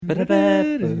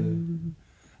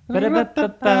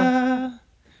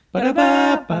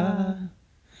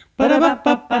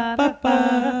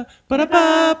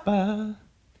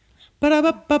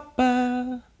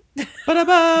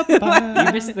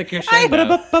missed the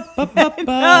crescendo.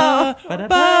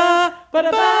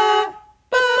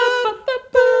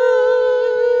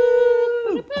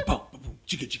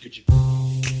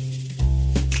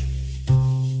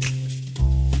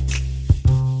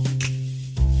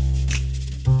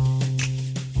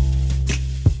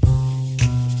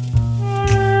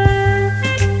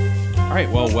 All right,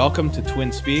 well, welcome to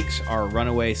Twin Speaks, our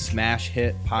runaway smash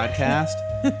hit podcast.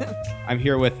 I'm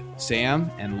here with Sam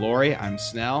and Lori. I'm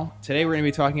Snell. Today we're going to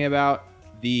be talking about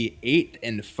the 8th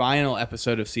and final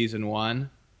episode of Season 1,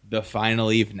 The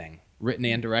Final Evening, written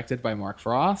and directed by Mark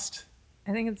Frost.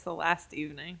 I think it's the last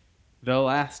evening. The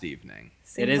Last Evening.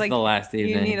 It is the last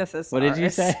evening. You need a thesaurus. What did you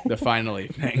say? The Final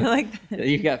Evening. Like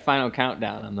You got Final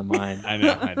Countdown on the mind. I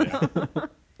know.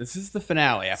 This is the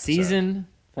finale episode. Season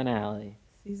finale.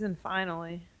 season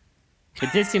finally.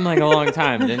 It did seem like a long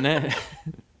time, didn't it?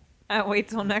 Wait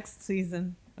till next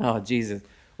season. Oh, Jesus.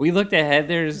 We looked ahead.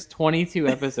 There's 22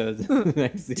 episodes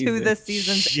next season. To the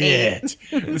season's Shit.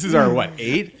 This is our, what,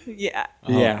 8th? Yeah.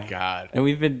 Oh, Yeah. God. And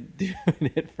we've been doing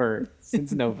it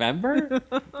since November?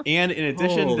 And in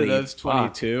addition Holy to those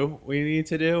fuck. 22 we need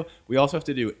to do, we also have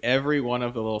to do every one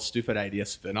of the little Stupid Idea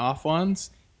spin-off ones,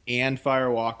 and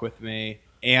Fire Walk with Me,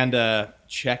 and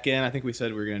check-in. I think we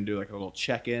said we were going to do like a little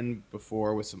check-in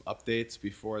before with some updates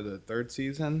before the 3rd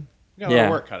season. We got a lot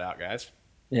of work cut out, guys.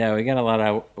 Yeah, we got a lot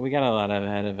of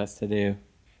ahead of us to do.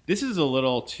 This is a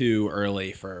little too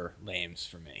early for lames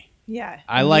for me. Yeah.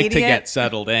 I like to Immediate. get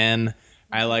settled in.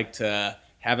 I like to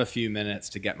have a few minutes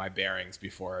to get my bearings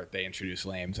before they introduce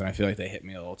lames, and I feel like they hit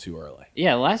me a little too early.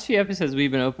 Yeah, the last few episodes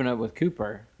we've been opening up with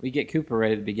Cooper. We get Cooper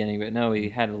right at the beginning, but no, we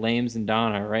had Lames and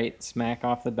Donna right smack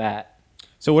off the bat.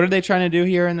 So what are they trying to do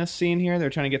here in this scene here? They're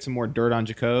trying to get some more dirt on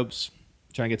Jacobs,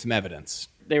 trying to get some evidence.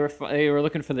 They were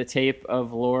looking for the tape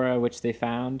of Laura, which they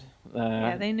found.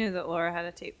 Yeah, they knew that Laura had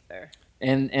a tape there.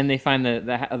 And they find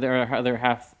the other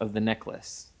half of the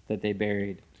necklace that they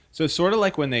buried. So sort of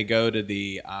like when they go to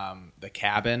the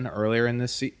cabin earlier in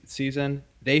this season,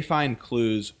 they find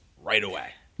clues right away.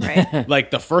 Right.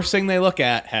 Like the first thing they look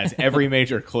at has every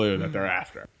major clue that they're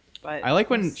after. But I like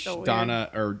when it's so Donna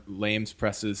or Lames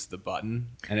presses the button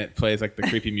and it plays like the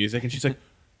creepy music, and she's like,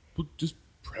 well, just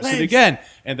press it again.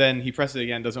 And then he presses it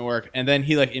again, doesn't work. And then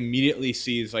he like immediately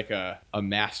sees like a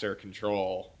master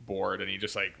control board, and he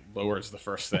just like lowers the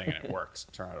first thing and it works.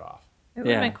 Turn it off. It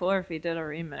would have been cooler if he did a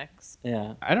remix.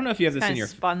 Yeah. I don't know if you have this in Kind your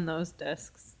of spun those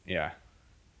discs. yeah.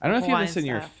 I don't know if you have this in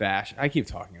Hawaiian your style. fashion. I keep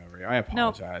talking over you. I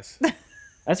apologize.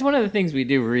 That's one of the things we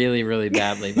do really, really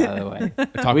badly, by the way.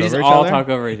 Talk We just over each all other? talk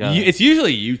over each other. It's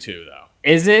usually you two, though.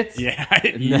 Is it? Yeah,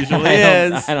 it No, usually I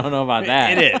don't- is. I don't know about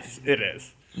that. It is. It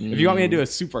is. If you want me to do a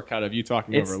super cut of you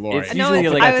talking It's- over Lori, it's No, usually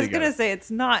it's, like I that was going to say it's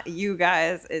not you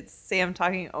guys. It's Sam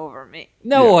talking over me.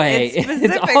 No Yeah. way. It's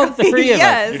It's all specifically- three of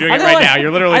yes. us. you're doing it I know right what- now.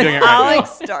 You're literally doing it right Alex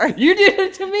started. You did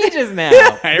it to me just now.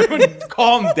 now. Everyone,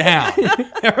 calm down.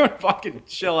 Everyone, fucking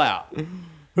chill out.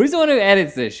 Who's the one who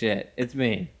edits this shit? It's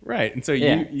me. Right, and so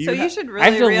Yeah. you So ha- you should I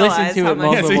have really to listen realize to how it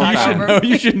much yeah, so multiple you talk should times. over know.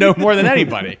 You should know more than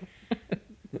anybody.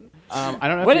 I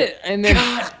don't know. What? If And then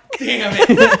Damn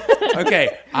it.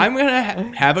 Okay, I'm going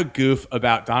to have a goof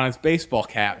about Donna's baseball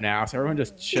cap now, so everyone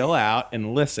just chill out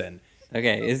and listen.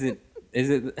 okay, is it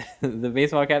the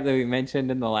baseball cap that we mentioned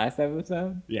in the last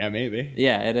episode? Yeah, maybe.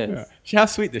 Yeah, it is. How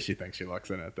sweet does she think she looks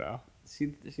in it, though?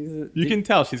 You can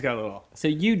tell she's got a little... So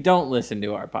you don't listen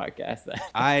to our podcast then?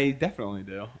 I definitely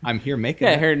do. I'm here making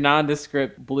Yeah, it. her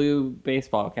nondescript blue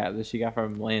baseball cap that she got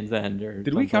from Land's End. Or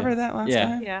Did we someplace. cover that last Yeah.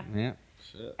 time? Yeah. Yeah.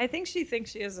 Shit. I think she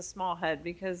thinks she has a small head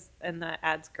and that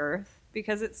adds girth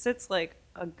because it sits like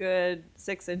a good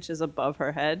 6 inches above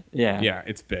her head. Yeah. Yeah,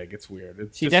 it's big. It's weird.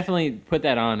 It's She just- definitely put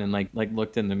that on and like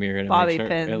looked in the mirror to Bobby make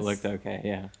sure it pins. looked okay.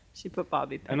 Yeah. She put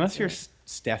bobby pins. Unless in you're it.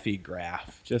 Steffi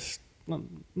Graf, just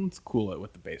let's cool it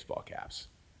with the baseball caps.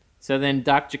 So then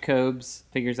Doc Jacobs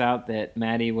figures out that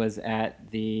Maddie was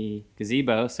at the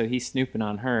gazebo, so he's snooping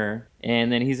on her,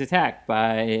 and then he's attacked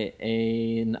by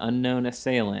an unknown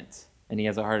assailant, and he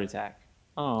has a heart attack.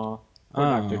 Aw, poor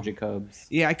Dr. Jacobs.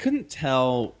 Yeah, I couldn't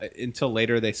tell until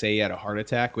later they say he had a heart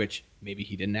attack, which maybe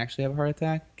he didn't actually have a heart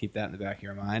attack. Keep that in the back of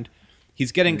your mind.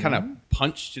 He's getting kind of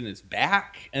punched in his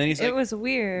back, and then he's like, It was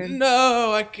weird.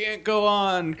 no, I can't go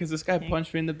on because this guy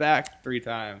punched me in the back 3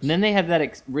 times. And then they have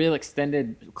that real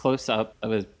extended close-up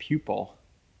of his pupil.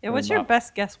 Yeah, what's your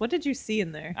best guess? What did you see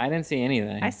in there? I didn't see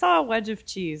anything. I saw a wedge of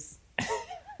cheese.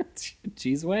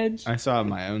 Cheese wedge? I saw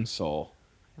my own soul,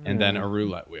 and then a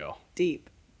roulette wheel. Deep.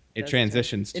 It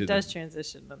transitions to It does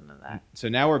transition into that. So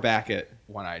now we're back at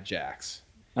One-Eyed Jacks.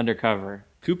 Undercover.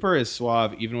 Cooper is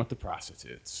suave even with the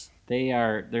prostitutes.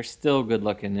 They're still good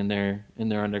looking in their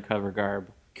undercover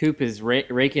garb. Coop is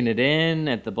raking it in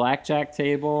at the blackjack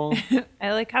table.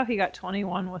 I like how he got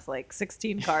 21 with like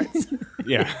 16 cards.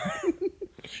 Yeah.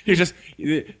 You're just,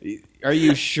 are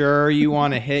you sure you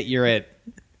want to hit?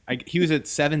 He was at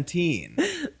 17.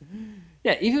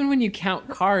 Yeah, even when you count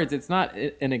cards, it's not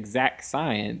an exact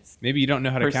science. Maybe you don't know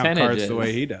how to count cards the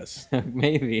way he does.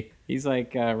 Maybe. He's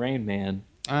like Rain Man.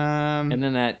 And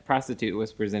then that prostitute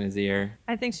whispers in his ear.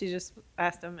 I think she just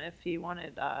asked him if he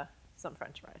wanted some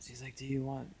French fries. She's like, do you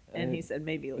want... And he said,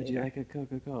 maybe later. Would you like a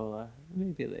Coca-Cola?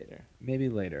 Maybe later. Maybe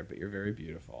later, but you're very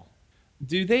beautiful.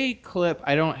 Do they clip...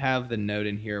 I don't have the note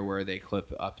in here where they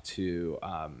clip up to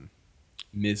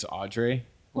Ms. Audrey.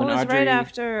 Well, it was right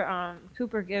after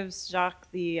Cooper gives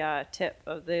Jacques the tip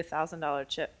of the $1,000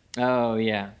 chip. Oh,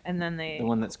 yeah. And then the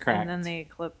one that's cracked. And then they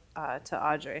clip to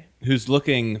Audrey. Who's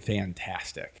looking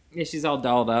fantastic. Yeah, she's all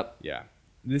dolled up. Yeah.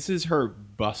 This is her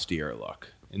bustier look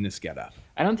in this getup.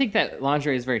 I don't think that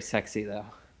lingerie is very sexy, though.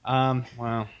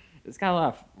 Well. It's got a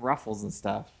lot of ruffles and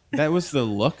stuff. That was the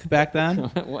look back then?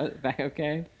 What? Back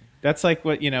okay? That's like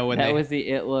what, when that was the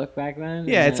it look back then?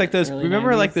 Yeah, it's like those,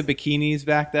 remember 90s? like the bikinis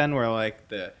back then where like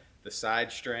the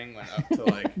side string went up to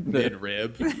like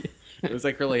mid-rib? It was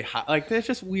like really hot. Like there's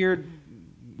just weird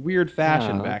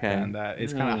fashion back then that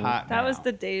is kind of hot That now. was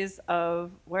the days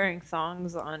of wearing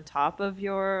thongs on top of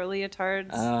your leotards.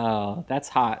 Oh, that's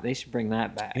hot. They should bring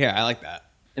that back. Yeah, I like that.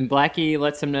 And Blackie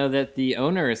lets him know that the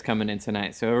owner is coming in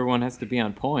tonight, so everyone has to be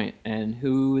on point. And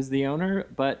who is the owner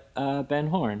but Ben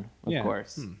Horn, of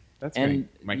course. That's and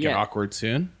might get awkward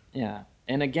soon. Yeah.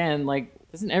 And again, like,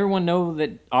 doesn't everyone know that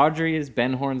Audrey is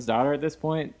Ben Horn's daughter at this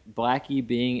point? Blackie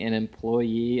being an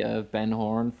employee of Ben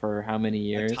Horn for how many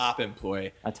years? A top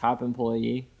employee. A top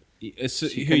employee.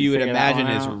 Who you would imagine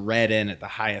is read in at the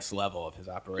highest level of his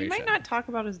operation. He might not talk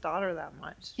about his daughter that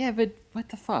much. Yeah, but what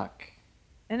the fuck?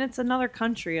 And it's another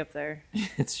country up there.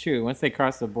 It's true. Once they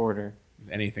cross the border.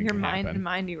 Anything can happen. Your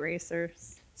mind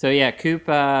erasers. So yeah,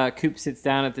 Coop sits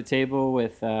down at the table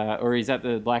with, or he's at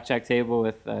the blackjack table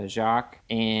with Jacques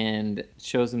and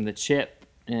shows him the chip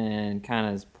and kind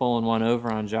of is pulling one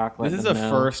over on Jacques. This is a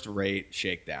first-rate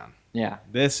shakedown. Yeah.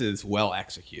 This is well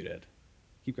executed.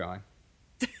 Keep going.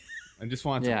 I just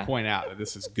wanted to point out that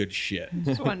this is good shit.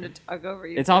 Just wanted to talk over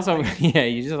you. It's also,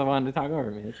 you just wanted to talk over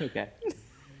me. It's okay.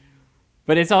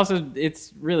 But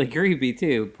it's really creepy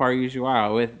too, par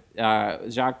usual. With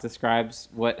Jacques describes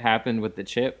what happened with the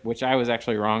chip, which I was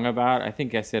actually wrong about. I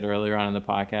think I said earlier on in the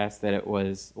podcast that it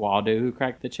was Waldo who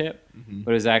cracked the chip,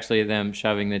 but it was actually them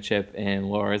shoving the chip in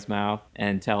Laura's mouth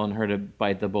and telling her to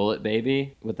bite the bullet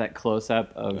baby with that close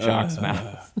up of Jacques'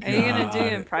 mouth. Are you gonna do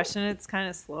an impression? It's kind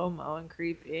of slow mo and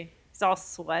creepy. He's all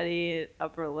sweaty,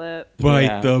 upper lip.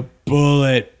 Bite the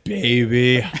bullet,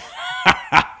 baby.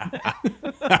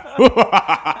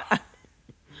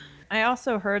 I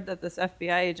also heard that this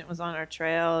FBI agent was on our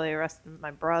trail. They arrested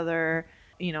my brother.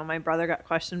 My brother got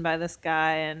questioned by this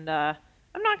guy, and I'm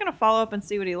not going to follow up and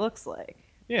see what he looks like.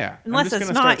 Yeah. Unless it's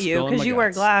not you, because you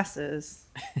wear glasses.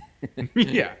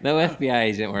 Yeah. No FBI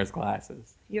agent wears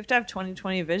glasses. You have to have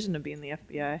 20/20 vision to be in the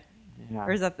FBI. Yeah.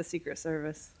 Or is that the Secret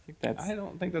Service? I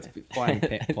don't think that's flying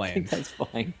planes. I think that's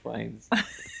flying planes.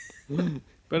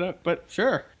 But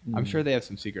sure. I'm sure they have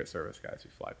some Secret Service guys who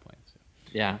fly planes.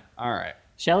 Yeah. All right.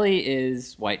 Shelley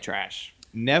is white trash.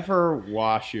 Never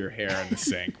wash your hair in the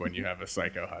sink when you have a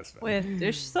psycho husband. With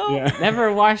dish soap? Yeah.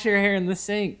 Never wash your hair in the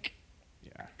sink.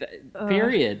 Yeah.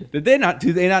 Period. Do they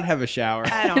not have a shower?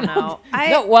 I don't know.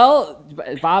 No, well,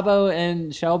 Bobo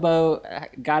and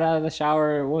Shelbo got out of the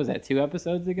shower, what was that, 2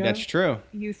 episodes ago? That's true.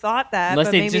 You thought that. Unless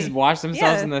but they maybe, just wash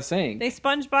themselves in the sink. They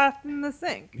sponge bath in the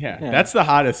sink. Yeah. That's the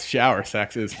hottest shower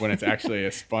sex is when it's actually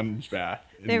a sponge bath.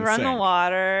 They run the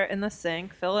water in the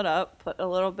sink, fill it up, put a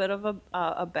little bit of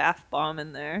a bath bomb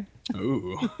in there.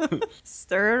 Ooh.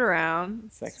 Stir it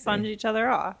around, sponge each other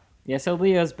off. Yeah, so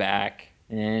Leo's back,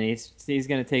 and he's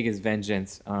going to take his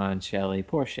vengeance on Shelley.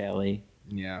 Poor Shelley.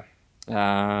 Yeah.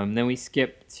 Then we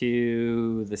skip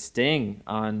to the sting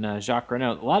on Jacques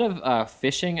Renault. A lot of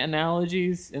fishing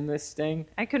analogies in this sting.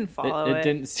 I couldn't follow it. It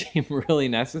didn't seem really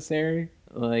necessary.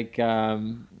 Like, I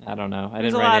don't know. I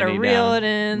There's didn't write any down. Reel it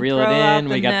in. Reel throw it out in.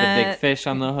 the We got net. the big fish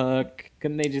on the hook.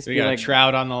 Couldn't they just We be got like a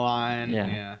trout on the line.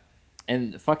 Yeah.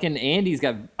 And fucking Andy's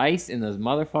got ice in those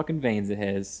motherfucking veins of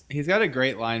his. He's got a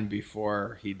great line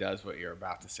before he does what you're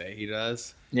about to say he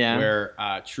does. Yeah.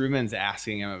 Where Truman's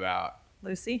asking him about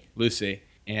Lucy.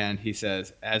 And he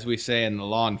says, as we say in the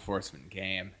law enforcement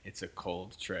game, it's a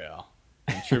cold trail.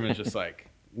 And Truman's just like,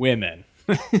 women.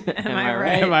 Am I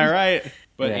right? Am I right?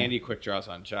 But Yeah. Andy quick draws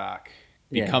on Jock.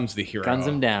 Yeah. Becomes the hero. Guns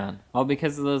him down. All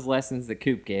because of those lessons that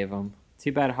Coop gave him.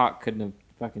 Too bad Hawk couldn't have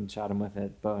fucking shot him with a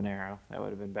bow and arrow. That would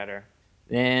have been better.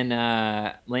 Then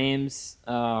Lames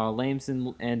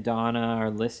and Donna are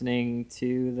listening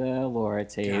to the Laura God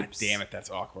tapes. damn it, that's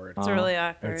awkward. It's really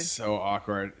awkward. It's so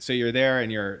awkward. So you're there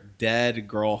and your dead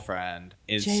girlfriend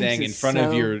is James saying in is front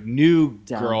of so your new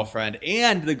dumb. girlfriend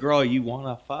and the girl you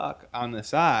want to fuck on the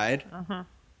side Uh-huh.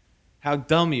 how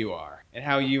dumb you are and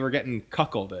how you were getting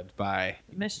cuckolded by...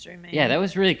 Mystery man. Yeah, that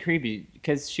was really creepy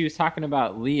because she was talking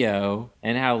about Leo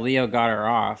and how Leo got her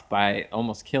off by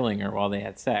almost killing her while they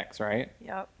had sex, right?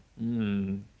 Yep.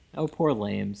 Oh, poor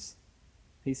Lames.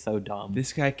 He's so dumb.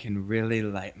 This guy can really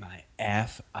light my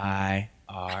Fire.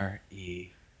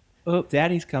 Oh,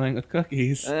 Daddy's coming with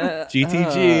cookies.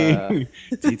 GTG.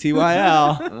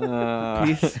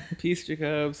 TTYL. Peace,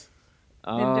 Jacobs.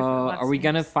 Are we lessons.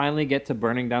 gonna finally get to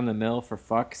burning down the mill for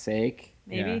fuck's sake?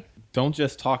 Maybe. Yeah. Don't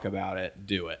just talk about it.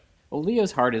 Do it. Well,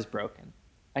 Leo's heart is broken.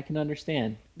 I can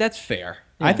understand. That's fair.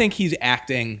 Yeah. I think he's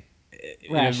acting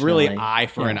in a Rationally. really eye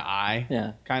for an Yeah. eye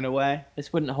Yeah, kind of way.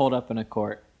 this wouldn't hold up in a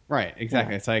court. Right,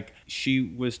 exactly. Yeah. It's like she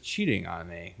was cheating on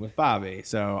me with Bobby,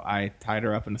 so I tied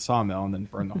her up in a sawmill and then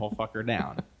burned the whole fucker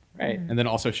down. Right. And then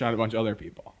also shot a bunch of other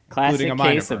people, Classic including a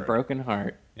minor case of bird. broken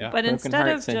heart. Yeah. But Broken instead heart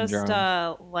of just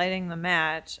syndrome. lighting the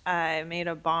match, I made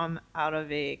a bomb out of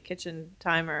a kitchen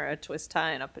timer, a twist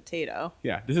tie, and a potato.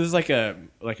 Yeah, this is like an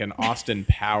Austin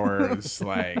Powers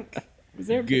like. Is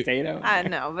there a Good- potato? I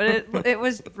know, but it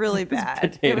was really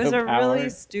bad. It was potato a really power.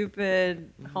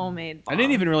 stupid homemade bomb. I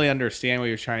didn't even really understand what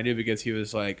he was trying to do because he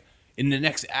was like, in the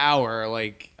next hour,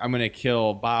 like I'm gonna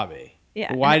kill Bobby.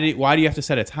 Yeah. Why do you have to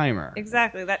set a timer?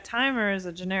 Exactly. That timer is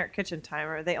a generic kitchen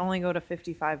timer. They only go to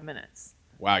 55 minutes.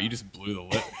 Wow, you just blew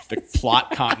the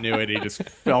plot continuity just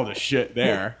fell to shit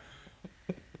there.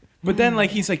 But then, like,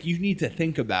 he's like, you need to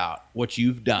think about what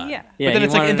you've done. Yeah. Yeah, but then he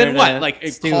it's like, and wanted then her what? to Like,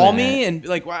 stew call in me it. and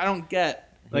like, well, I don't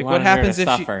get. He Like, what wanted her happens to if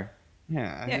she? suffer?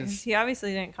 Yeah. Yeah, 'cause he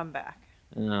obviously didn't come back.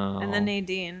 No. And then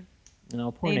Nadine.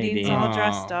 No, poor Nadine's Nadine. all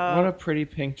dressed up. What a pretty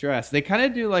pink dress. They kind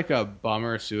of do like a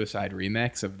bummer suicide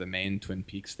remix of the main Twin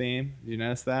Peaks theme. Did you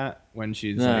notice that when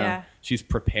she's No. Yeah. she's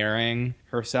preparing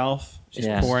herself, she's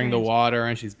Yeah. pouring the Strange. water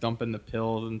and she's dumping the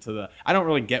pills into the. I don't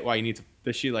really get why you need to.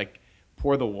 Does she like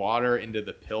pour the water into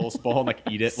the pills bowl and like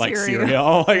eat it like Cereal.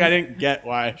 cereal? Like I didn't get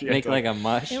why she had Make to, like a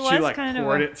mush. It she was like kind of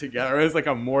poured a- it together. It was like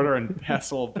a mortar and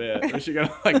pestle bit. Was she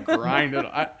gonna like grind it?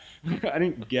 I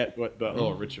didn't get what the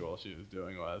little ritual she was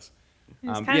doing was. It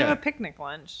was kind yeah. of a picnic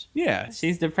lunch. Yeah,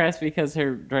 She's depressed because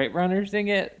her Right Runners didn't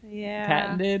get Yeah.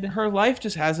 patented. her life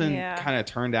just hasn't Yeah. kind of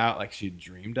turned out like she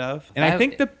dreamed of. And I That-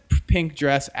 think the pink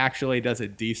dress actually does a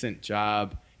decent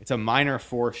job. It's a minor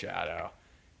foreshadow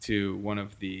to one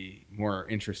of the more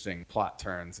interesting plot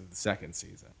turns of the second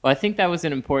season. Well, I think that was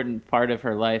an important part of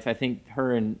her life. I think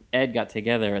her and Ed got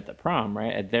together at the prom,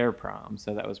 right? At their prom.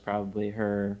 So that was probably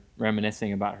her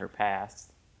reminiscing about her past.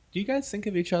 Do you guys think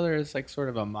of each other as like sort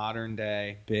of a modern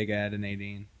day Big Ed and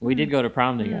Nadine? We did go to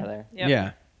prom together. Yep.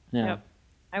 Yeah. Yeah. Yep.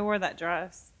 I wore that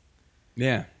dress.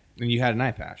 Yeah. And you had an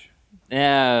eye patch.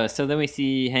 Yeah. So then we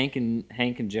see Hank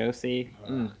and Josie.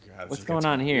 God, What's this going gets-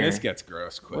 on here? This gets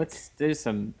gross quick. There's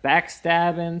some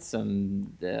backstabbing,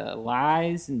 some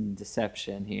lies and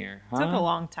deception here. Huh? Took a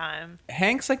long time.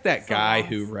 Hank's like that So guy lost.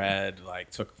 who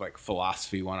took like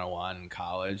philosophy 101 in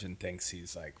college and thinks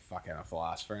he's like fucking a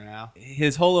philosopher now.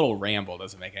 His whole little ramble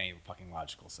doesn't make any fucking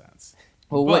logical sense.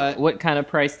 Well, But- what kind of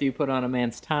price do you put on a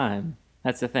man's time?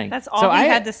 That's the thing. That's all So he I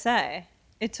had to say.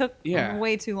 It took Yeah.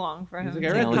 way too long for him He's to like,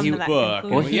 I read come this to that book.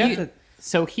 conclusion. Well, You have to-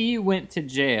 So he went to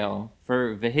jail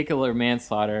for vehicular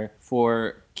manslaughter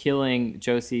for killing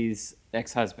Josie's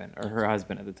ex-husband or her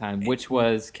husband at the time, which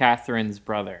was Catherine's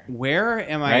brother. Where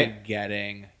am I Right?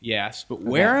 getting? Yes, but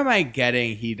where am I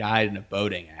getting? He died in a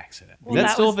boating accident. Well, Is that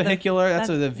that still was the- vehicular? That's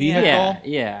the that's- vehicle. Yeah,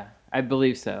 yeah, I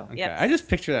believe so. Okay. Yes. I just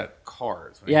picture that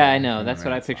cars. when Yeah, you I think know. of That's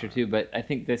what I manslaughter. picture too. But I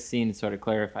think this scene sort of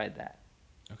clarified that.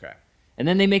 Okay. And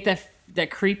then they make that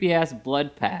creepy ass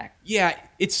blood pact. Yeah,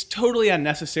 it's totally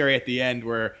unnecessary at the end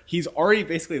where he's already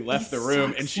basically left the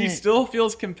room and she sucks it. still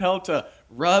feels compelled to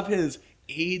rub his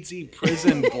AIDSy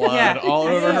prison blood Yeah, all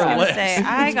I was over her gonna lips. say,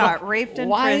 I got raped in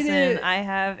Why prison. did- I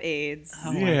have AIDS.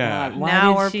 Oh my Yeah. God. Why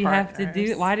Now did we're she have to do?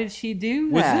 partners. Why did she do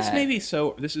that? Was this maybe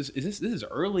so? This is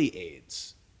early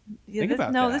AIDS. Yeah, Think this,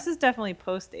 about no, that. this is definitely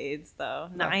post AIDS though.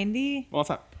 90. Well, it's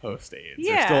not post AIDS.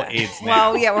 Yeah. There's still AIDS now.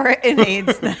 Well, yeah, we're in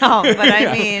AIDS now, but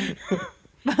I mean,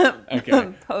 Okay.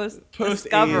 post Post-AIDS,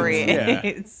 discovery yeah.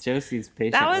 AIDS. Josie's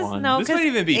patient That was one. no, This might 'cause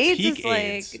even be AIDS peak is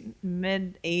AIDS. like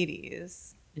mid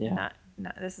 80s. Yeah.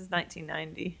 Not, this is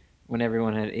 1990. when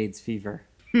everyone had AIDS fever.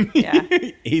 Yeah.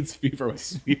 AIDS fever was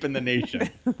sweeping the nation.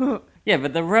 Yeah,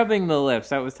 but the rubbing the lips,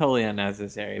 that was totally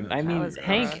unnecessary. I mean, was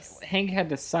Hank gross. Hank had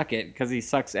to suck it because he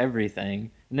sucks everything.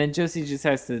 And then Josie just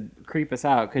has to creep us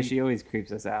out because she always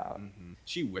creeps us out.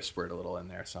 She whispered a little in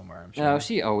there somewhere, I'm sure. No,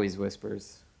 she always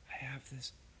whispers.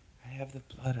 I have the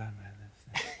blood on my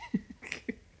lips.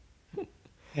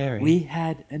 Harry, We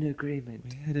had an agreement.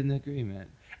 we had an agreement.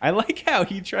 I like how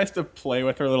he tries to play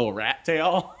with her little rat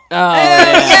tail. Oh,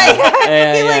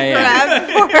 yeah. He like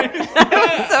grabbed for it.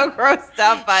 I was so grossed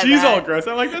out by She's that. all gross.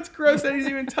 I'm like, that's gross that he's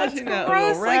even touching that Gross,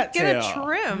 little rat like get tail. a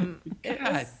trim. It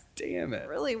God was damn it.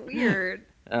 really weird.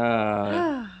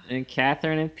 And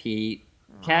Catherine and Pete.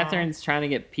 Catherine's trying to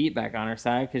get Pete back on her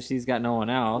side because she's got no one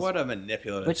else. What a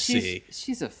manipulative But C.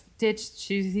 she's a ditch.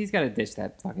 He's got to ditch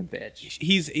that fucking bitch.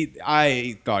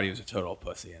 I thought he was a total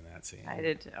pussy in that scene. I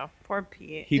did too. Poor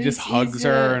Pete. He just He's hugs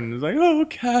her and is like, "Oh,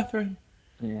 Catherine."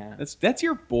 Yeah, That's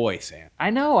your boy, Sam. I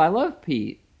know. I love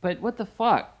Pete, but what the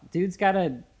fuck, he's got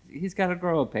to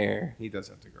grow a pair. He does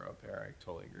have to grow up there. I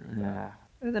totally agree with that. Yeah.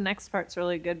 The next part's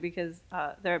really good because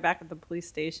they're back at the police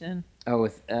station Oh,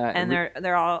 with and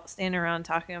they're all standing around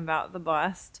talking about the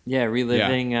bust.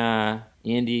 reliving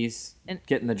Andy's And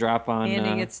getting the drop on.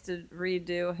 Andy gets to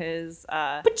redo his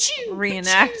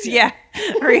reenact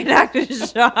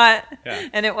his shot, Yeah.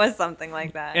 and it was something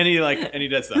like that. And he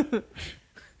does that.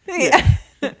 Yeah.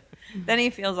 Then he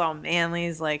feels all manly.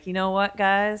 He's like, you know what,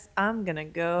 guys? I'm gonna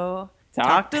go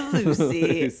talk to Lucy.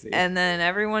 Lucy. And then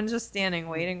everyone's just standing,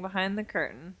 waiting behind the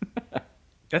curtain.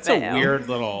 That's a Fail. weird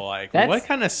little like. That's- What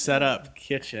kind of setup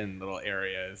kitchen little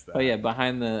area is that? Oh yeah,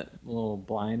 behind the little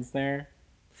blinds there.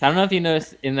 So I don't know if you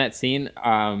noticed in that scene,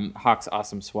 Hawk's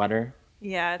awesome sweater.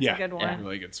 Yeah, it's a good one.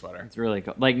 Really good sweater. It's really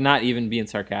cool. Like, not even being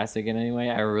sarcastic in any way.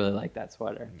 I really like that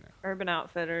sweater. Urban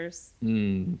Outfitters,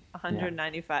 Mm.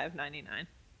 $195.99.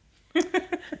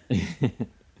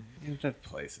 That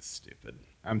place is stupid.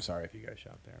 I'm sorry if you guys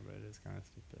shop there, but it is kind of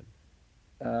stupid.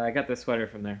 I got this sweater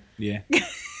from there. Yeah.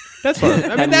 That's what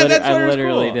I mean. That I sweater's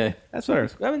literally cool. did. That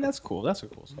sweater's. I mean, that's cool. That's a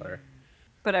cool sweater.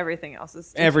 But everything else is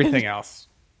stupid. Everything else.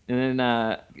 And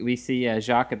then we see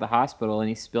Jacques at the hospital, and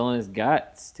he's spilling his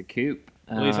guts to Coop.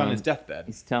 Well, he's on his deathbed.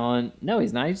 He's telling, no,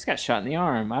 he's not. He just got shot in the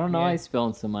arm. I don't know why he's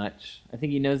spilling so much. I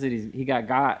think he knows that he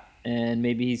got, and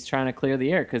maybe he's trying to clear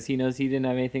the air because he knows he didn't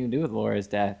have anything to do with Laura's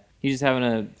death. He's just having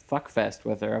a fuck fest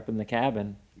with her up in the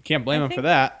cabin. Can't blame I him for think-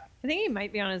 that. I think he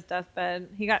might be on his deathbed.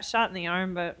 He got shot in the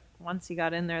arm, but once he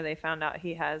got in there, they found out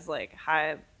he has like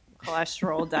high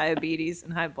cholesterol, diabetes,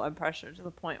 and high blood pressure to the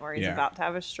point where he's Yeah. about to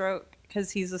have a stroke because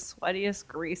he's the sweatiest,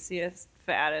 greasiest,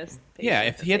 fattest. Yeah,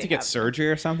 patient if he had that to they get have. surgery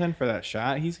or something for that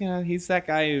shot, he's that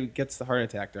guy who gets the heart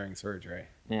attack during surgery.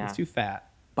 Yeah. He's too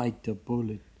fat. Bite the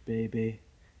bullet, baby.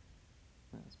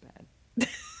 That was bad.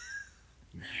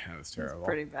 Yeah, that was It's terrible.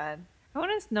 pretty bad. I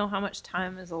want to know how much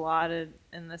time is allotted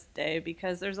in this day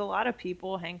because there's a lot of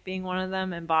people, Hank being one of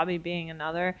them and Bobby being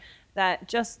another, that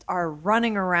just are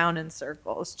running around in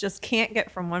circles, just can't get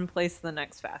from one place to the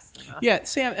next fast enough. Yeah,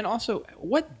 Sam, and also,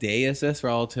 what day is this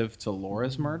relative to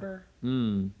Laura's murder?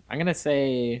 I'm going to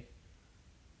say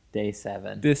day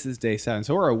 7. This is day 7,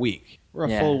 so we're a week. We're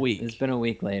a full week. It's been a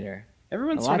week later.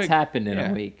 Everyone's A sort lot's of happened in yeah.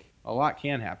 a week. A lot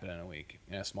can happen in a week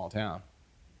in a small town.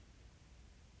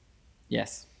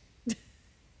 Yes.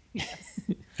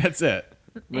 That's it.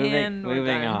 And we're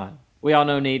Moving done. on. We all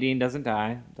know Nadine doesn't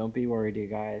die. Don't be worried, you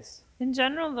guys. In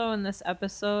general, though, in this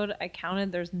episode, I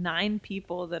counted there's 9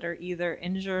 people that are either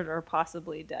injured or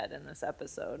possibly dead in this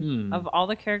episode. Of all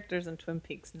the characters in Twin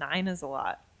Peaks, 9 is a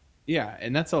lot. Yeah,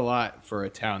 and that's a lot for a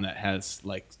town that has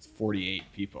like 48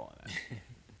 people in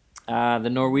it. The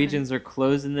Norwegians are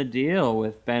closing the deal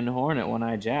with Ben Horn at One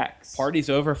Eye Jacks. Party's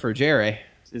over for Jerry.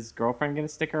 Is his girlfriend going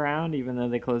to stick around even though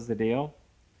they closed the deal?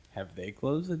 Have they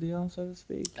closed the deal, so to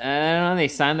speak? I don't know. They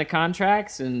signed the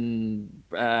contracts, and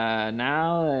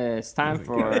now it's time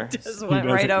for. Just went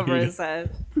right over his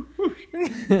head.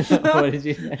 What did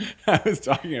you say? I was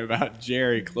talking about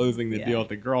Jerry closing the Yeah. deal with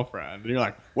the girlfriend. And you're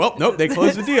like, well, nope, they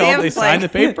closed the deal. Sam's They signed the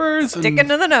like, papers. Sticking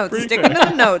to the notes. Sticking to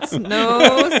the notes.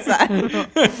 No side.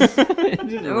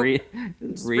 Just Nope.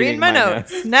 just Read my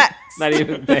notes. Next. Not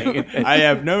even paying attention. I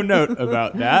have no note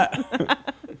about that.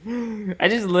 I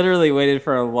just literally waited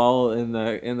for a lull in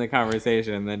the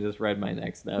conversation and then just read my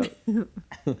next note.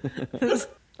 Sometimes.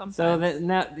 So that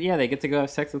now, yeah, they get to go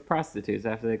have sex with prostitutes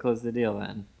after they close the deal.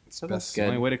 Then, so that's That's the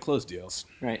only good, way to close deals.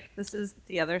 right? This is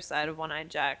the other side of One-Eyed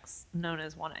Jacks, known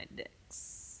as One-Eyed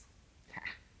Dicks.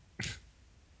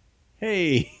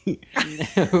 Hey,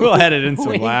 we'll edit in some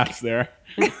Wink. laughs there.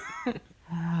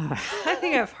 I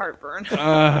think I have heartburn.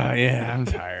 Yeah, I'm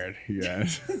tired, you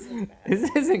guys. This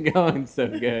isn't going so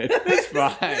good. It's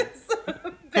fine.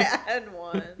 Bad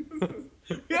one.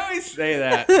 We always say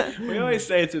that. We always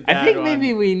say it's a bad I think one.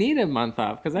 maybe we need a month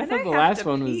off because I And thought I the have last to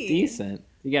one was pee. decent.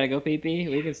 You gotta go pee pee.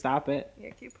 We can stop it. Yeah,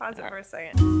 keep pause it for a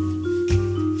second.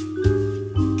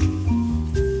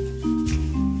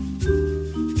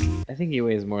 I think he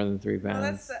weighs more than 3 pounds. Well,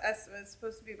 that's the estimate. It's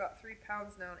supposed to be about 3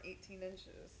 pounds now and 18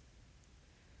 inches.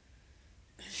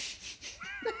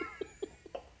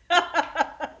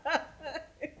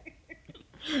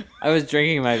 I was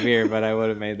drinking my beer, but I would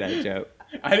have made that joke.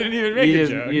 I didn't even make You a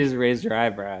just, joke. you just raised your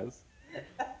eyebrows.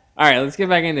 All right, let's get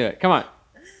back into it. Come on.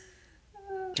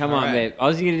 Come All on, right. babe.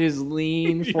 All you gotta do is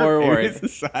lean Your forward. face is the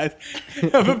size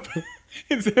of a...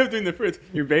 Instead of doing the fruits,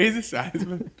 your face is the size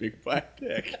of a big black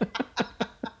dick.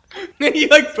 You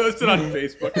like posted on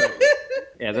Facebook.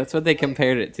 Yeah, that's what they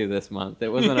compared it to this month. It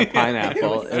wasn't a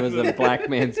pineapple. It was a black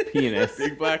man's penis.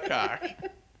 Big black cock.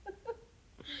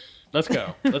 Let's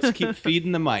go. Let's keep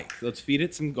feeding the mic. Let's feed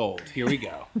it some gold. Here we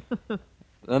go.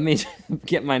 Let me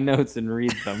get my notes and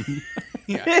read them.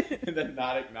 Yeah. And then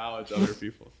not acknowledge other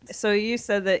people. So you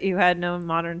said that you had no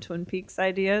modern Twin Peaks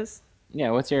ideas.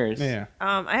 Yeah, what's yours? Yeah.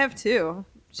 I have two.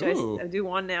 Should Ooh. I do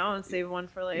one now and save one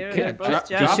for later? Okay, They're both drop-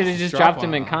 You Jeff. should have just Drop dropped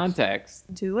them in one. context.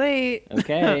 Too late.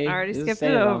 Okay. I already just skipped say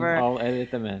it them. over. I'll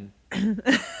edit them in.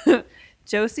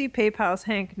 Josie PayPal's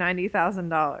Hank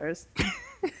 $90,000.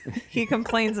 He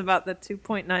complains about the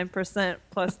 2.9%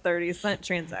 plus 30-cent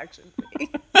transaction fee.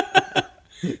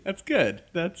 That's good.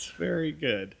 That's very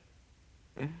good.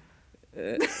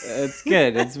 It's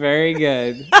good. It's very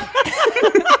good.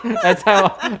 That's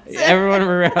how everyone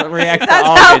reacts to That's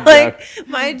all how, good like, jokes.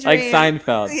 my dream. Like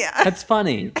Seinfeld. Yeah. That's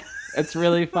funny. It's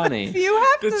really If funny. you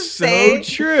have to That's say,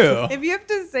 so true. if you have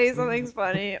to say something's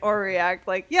funny or react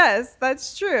like, yes,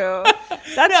 that's true.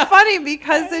 That's funny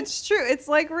because it's true. It's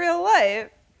like real life.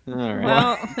 All right.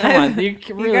 Well, Come on. You're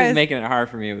really guys- making it hard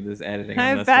for me with this editing. I on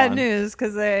have this bad one. news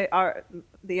because they are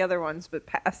the other ones, but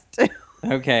past too.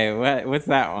 Okay. What's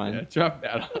that one? Yeah, drop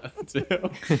that on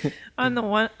too.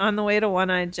 On the way to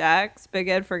One-Eyed Jack's, Big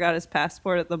Ed forgot his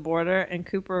passport at the border, and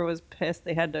Cooper was pissed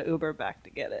they had to Uber back to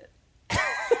get it.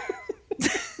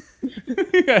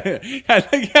 I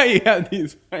like how you have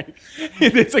these like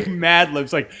it's like Mad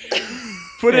Libs, like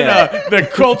put in the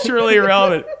culturally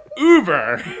relevant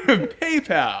Uber,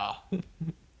 PayPal.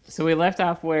 So we left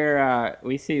off where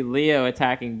we see Leo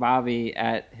attacking Bobby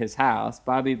at his house.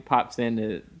 Bobby pops in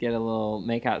to get a little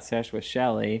makeout sesh with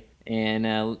Shelly,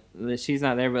 and she's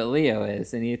not there, but Leo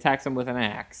is, and he attacks him with an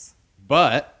axe.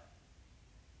 But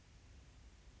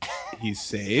he's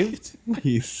saved.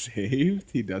 He's saved.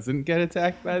 He doesn't get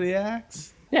attacked by the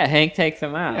axe. Yeah, Hank takes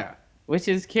him out, Yeah. which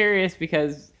is curious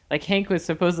because like Hank was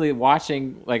supposedly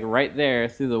watching like right there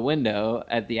through the window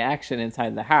at the action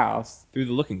inside the house Through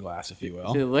the looking glass, if you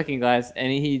will. through the looking glass,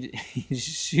 and he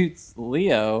shoots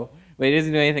Leo, but he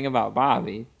doesn't do anything about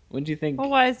Bobby. Wouldn't you think? Well,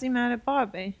 why is he mad at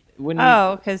Bobby? Wouldn't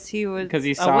Oh, because he was because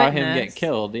he a saw him witness. get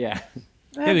killed. Yeah.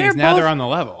 Yeah, because now they're on the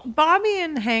level. Bobby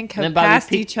and Hank And then have Bobby passed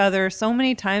peek- each other so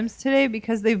many times today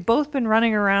because they've both been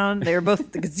running around. They were both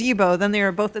at the gazebo, then they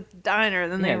were both at the diner,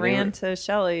 then Yeah, they they ran were- to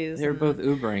Shelley's. They were and both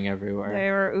Ubering everywhere.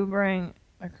 They were Ubering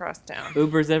across town.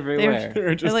 Ubers everywhere.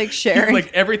 They're like sharing.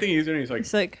 Like everything he's doing, he's like,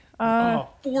 It's like, oh,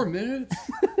 4 minutes.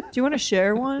 do you want to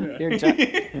share one? Your,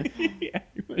 Yeah,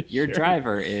 your sure.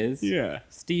 driver is Yeah.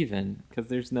 Steven, because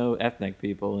there's no ethnic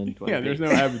people in Twin Yeah, there's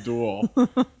Peaks. no Abdul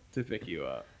to pick you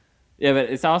up. Yeah,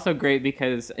 but it's also great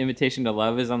because Invitation to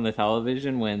Love is on the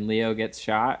television when Leo gets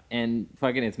shot, and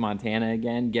fucking it's Montana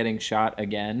again getting shot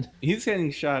again. He's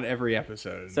getting shot every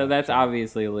episode. So that's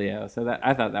obviously Leo. So that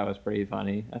I thought that was pretty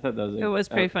funny. I thought that was It was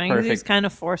pretty funny. 'Cause He was kind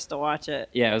of forced to watch it.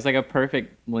 Yeah, it was like a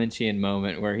perfect Lynchian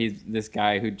moment where he's this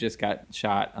guy who just got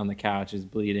shot on the couch is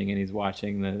bleeding and he's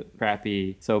watching the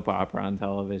crappy soap opera on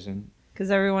television.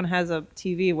 Because everyone has a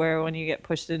TV where when you get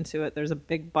pushed into it, there's a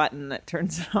big button that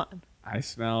turns it on. I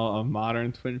smell a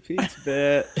modern Twin Peaks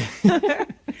bit.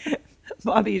 Bobby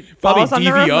Bobby falls on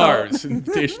the remote. DVRs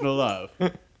Invitation to Love.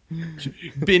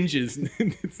 Binges.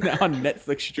 It's now on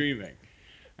Netflix streaming.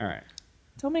 All right.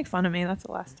 Don't make fun of me. That's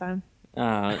the last time.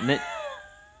 Ni-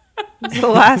 That's the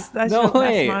last. That's no your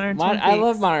way. last modern Twin I Peaks.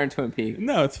 love Modern Twin Peaks.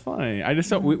 No, it's funny. I just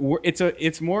don't.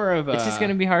 It's more of a. It's just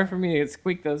gonna be hard for me to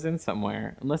squeak those in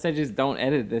somewhere, unless I just don't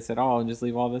edit this at all and just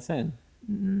leave all this in.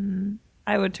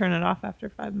 I would turn it off after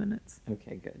 5 minutes.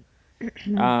 Okay, good.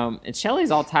 And Shelly's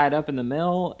all tied up in the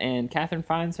mill, and Catherine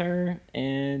finds her,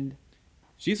 and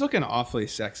She's looking awfully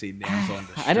sexy, damsel in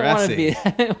distress. I don't want to be. I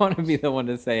didn't want to be the one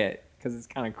to say it because it's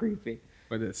kind of creepy.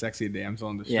 with the sexy damsel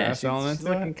in Yeah, distress element. she's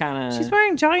looking kind She's of.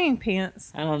 wearing jogging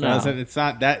pants. I don't know. It's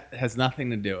not that has nothing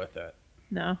to do with it.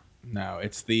 No. No,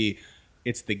 it's the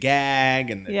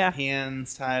gag and the Yeah.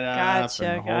 hands tied up Gotcha,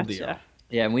 and the whole deal. gotcha.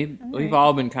 Yeah, and we've right.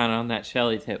 all been kind of on that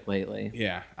Shelly tip lately.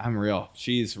 Yeah, I'm real.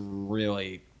 She's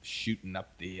really shooting up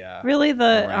the Really,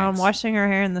 the ranks. washing her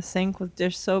hair in the sink with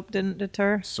dish soap didn't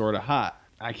deter? Sort of hot.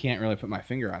 I can't really put my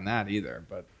finger on that either,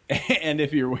 but and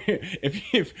if you're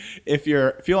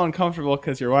feel uncomfortable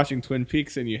because you're watching Twin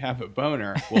Peaks and you have a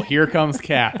boner, well, here comes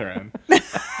Catherine.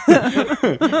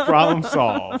 Problem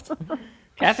solved.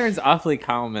 Catherine's awfully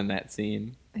calm in that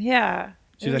scene. Yeah.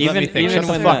 She's like, Even- let me think. even Shut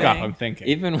the when fuck the- up. I'm thinking.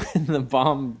 Even when the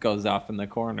bomb goes off in the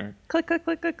corner, Click, click,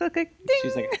 click, click, click, click. Ding.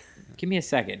 she's like, "Give me a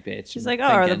second, bitch." She's I'm like, oh,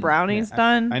 are the thinking. brownies Yeah,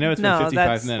 done? I know it's been no, 55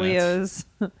 that's minutes.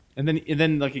 Leo's. And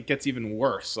then like it gets even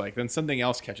worse. Like then something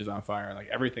else catches on fire. And, like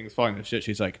everything's falling to shit.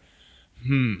 She's like,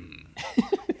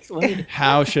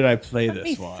 how should I play Let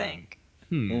me this one? think.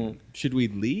 Yeah. Should we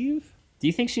leave? Do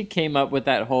you think she came up with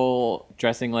that whole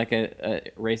dressing like a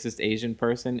racist Asian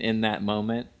person in that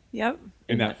moment? Yep.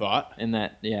 In that thought? In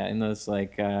those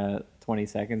like 20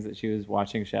 seconds that she was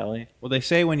watching Shelley. Well, they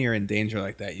say when you're in danger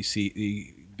like that,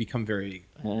 you become very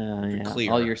Yeah.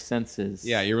 clear. All your senses.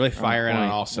 yeah, you're really firing on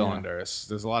point. all Yeah. cylinders.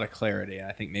 There's a lot of clarity, and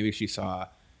I think maybe she saw.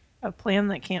 A plan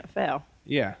that can't fail.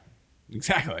 Yeah,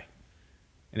 exactly.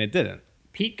 And it didn't.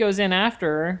 Pete goes in after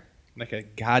her. Like a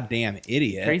goddamn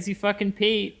idiot. Crazy fucking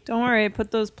Pete. Don't worry, put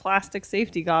those plastic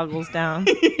safety goggles down.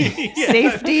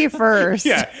 Safety first.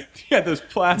 Yeah, those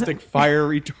plastic fire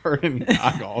retardant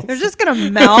goggles. They're just gonna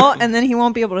melt, and then he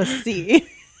won't be able to see.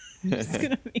 It's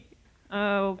gonna be.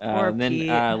 Oh, poor And then Pete.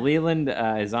 Leland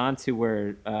is on to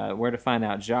where to find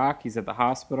out Jacques. He's at the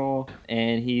hospital,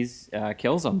 and he's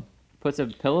kills him. Puts a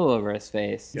pillow over his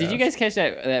face. Did you Yes. guys catch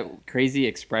that crazy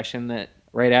expression that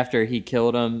right after he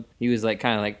killed him, he was like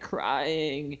kind of like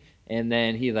crying, and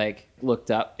then he like looked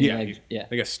up. And, Yeah, like, yeah.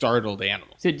 like a startled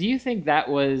animal. So do you think that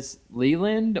was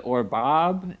Leland or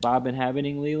Bob? Bob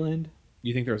inhabiting Leland?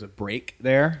 You think there was a break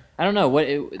there? I don't know. What I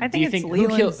do think you it's think?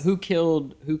 Leland's-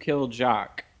 Who killed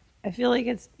Jacques? I feel like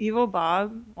it's evil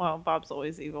Bob. Well, Bob's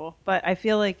always evil, but I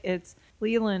feel like it's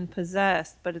Leland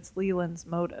possessed, but it's Leland's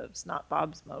motives, not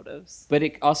Bob's motives. But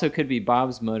it also could be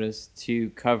Bob's motives to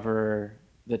cover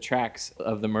the tracks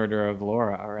of the murder of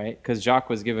Laura, right? Because Jacques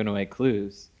was giving away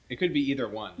clues. It could be either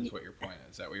one. Is what your point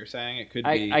is? Is that what you're saying? It could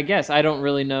be. I guess I don't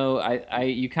really know.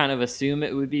 You kind of assume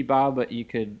it would be Bob, but you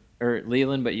could or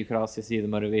Leland, but you could also see the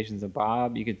motivations of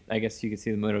Bob. I guess you could see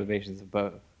the motivations of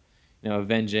both. You know,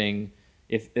 avenging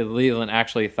if Leland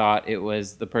actually thought it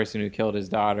was the person who killed his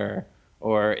daughter,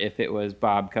 or if it was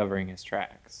Bob covering his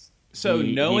tracks. So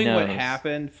He knowing what knows.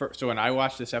 happened, so when I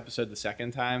watched this episode the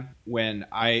second time, when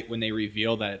they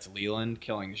reveal that it's Leland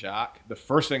killing Jacques, the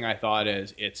first thing I thought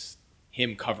is it's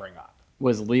him covering up.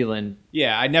 Was Leland?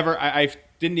 Yeah, I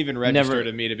didn't even register Never-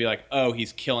 to me to be like, oh,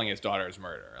 he's killing his daughter's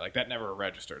murderer. Like that never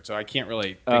registered. So I can't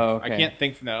really. Oh, okay. I can't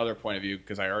think from that other point of view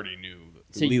because I already knew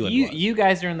who So Leland was. you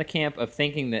guys are in the camp of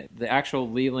thinking that the actual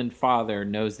Leland father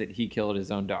knows that he killed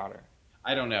his own daughter.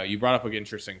 I don't know. You brought up an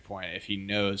interesting point. If he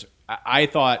knows, I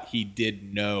thought he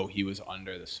did know he was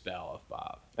under the spell of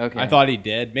Bob. Okay. I thought he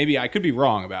did. Maybe I could be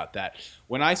wrong about that.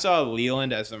 When I saw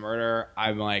Leland as the murderer,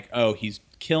 I'm like, oh, he's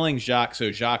killing Jacques,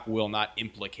 so Jacques will not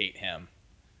implicate him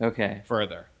Okay.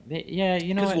 further. Yeah,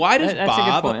 you know Because what? why does That's a good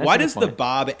Bob? point. That's Why a good does the point.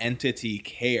 Bob entity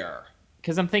care?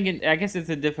 Because I'm thinking, I guess it's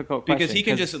a difficult question. Because he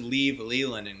can 'cause- just leave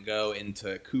Leland and go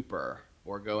into Cooper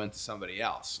or go into somebody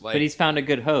else. Like, But he's found a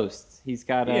good host. He's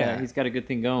got Yeah. he's got a good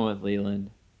thing going with Leland.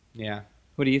 yeah,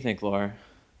 What do you think, Laura?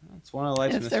 it's one of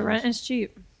life's If their mysteries. rent is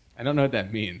cheap. I don't know what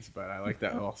that means, but I like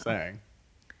that little saying.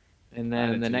 And then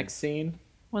the Attitude. next scene,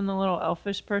 When the little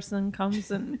elfish person comes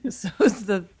and sews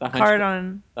the The card hunchback-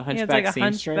 on. the Yeah, it's hunchback like a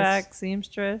seamstress? hunchback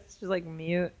seamstress. She's like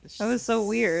mute. That was so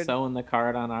weird. Sewing the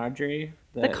card on Audrey.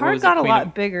 The what card was it, got a Queen lot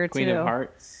of- bigger, Queen too. of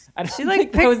Hearts. I don't She, like,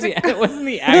 think that was picked it wasn't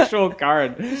the actual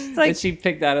card like, that she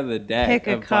picked out of the deck Pick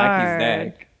a of Blackie's card.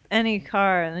 deck. Any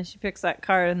card, and then she picks that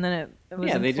card, and then it was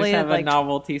Yeah, they just inflated have like a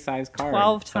novelty-sized card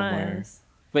 12 somewhere. times.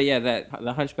 But yeah,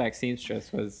 the hunchback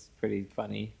seamstress was pretty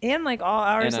funny. And like all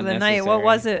hours And of the night. What unnecessary.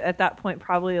 was it at that point?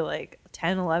 Probably like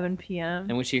 10, 11 p.m.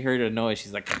 And when she heard a noise,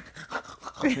 she's like,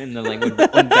 and then like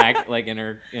went back like in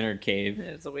her cave.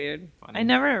 It was weird. Funny.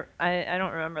 I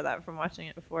don't remember that from watching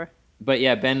it before. But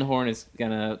yeah, Ben Horn is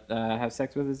gonna have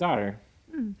sex with his daughter.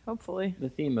 Hopefully. The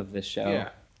theme of this show. Yeah,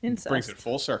 Incest. brings it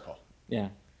full circle. Yeah.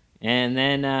 And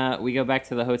then we go back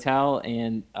to the hotel,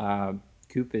 and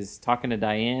Coop is talking to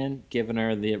Diane, giving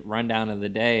her the rundown of the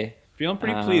day. Feeling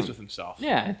pretty pleased with himself.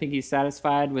 Yeah, I think he's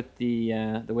satisfied with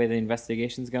the way the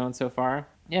investigation's going so far.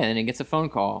 Yeah, and he gets a phone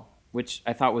call. which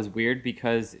I thought was weird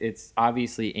because it's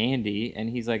obviously Andy, and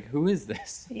he's like, "Who is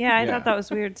this?" Yeah, I Yeah. thought that was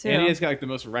weird too. And he has got like the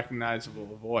most recognizable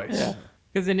voice.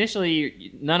 Because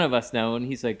initially, none of us know, and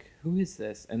he's like, "Who is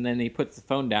this?" And then he puts the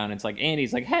phone down, and it's like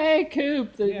Andy's like, "Hey,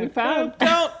 Coop, we found,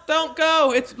 Don't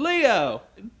go. It's Leo.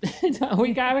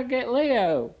 we gotta get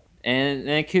Leo." And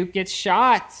then Coop gets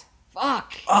shot.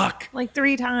 Fuck. Like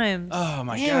 3 times. Oh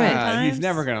my Damn it. god. He's Times.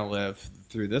 never gonna live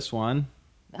through this one.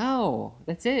 No,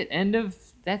 that's it.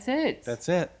 That's it. That's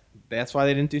it. That's why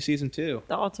they didn't do season 2.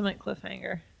 The ultimate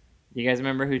cliffhanger. You guys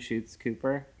remember who shoots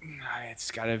Cooper?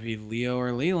 It's gotta be Leo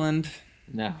or Leland.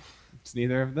 No. It's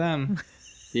neither of them.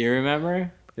 Do you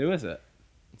remember? Who is it?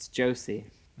 It's Josie.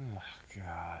 Oh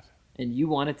god. And you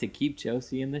wanted to keep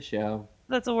Josie in the show.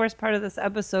 That's the worst part of this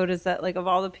episode is that, like, of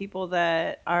all the people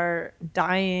that are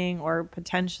dying or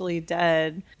potentially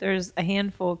dead, there's a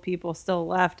handful of people still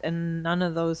left, and none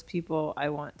of those people I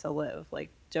want to live.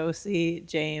 Like Josie,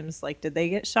 James, like, did they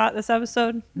get shot this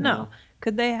episode? No.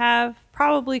 Could they have?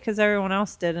 Probably, because everyone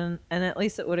else didn't, and at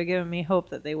least it would have given me hope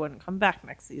that they wouldn't come back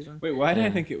next season. Wait, why did I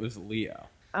think it was Leo?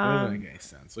 That doesn't make any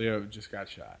sense. Leo just got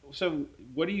shot. So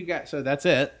what do you got? So that's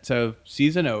it. So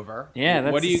season over. Yeah,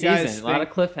 that's what do the you guys season. A lot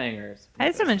of think? cliffhangers. I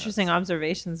had some interesting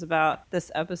observations about this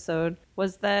episode.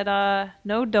 Was that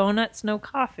no donuts, no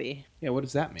coffee? Yeah, what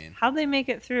does that mean? How'd they make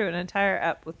it through an entire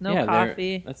ep with no Yeah,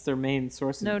 coffee? that's their main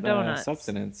source No of donuts.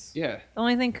 substance. Yeah. The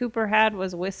only thing Cooper had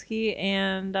was whiskey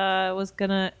and was going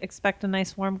to expect a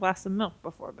nice warm glass of milk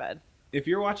before bed. If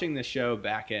you're watching the show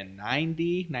back in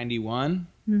 90, 91,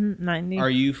 90. are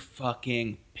you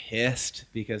fucking pissed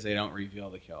because they don't reveal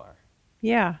the killer?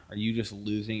 Yeah, Are you just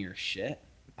losing your shit?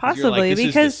 'Cause possibly, you're like, this is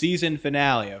because the season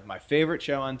finale of my favorite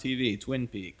show on TV, Twin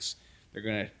Peaks. They're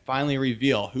going to finally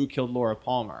reveal who killed Laura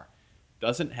Palmer.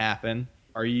 Doesn't happen.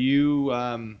 Are you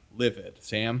livid,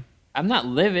 Sam? I'm not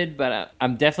livid, but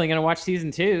I'm definitely gonna watch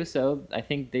season 2. So I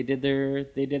think they did their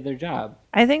job.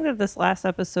 I think that this last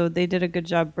episode, they did a good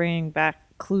job bringing back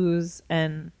clues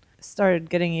and started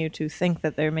getting you to think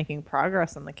that they're making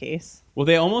progress on the case. Well,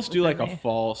 they almost do like a me.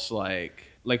 false,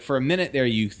 like for a minute there,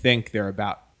 you think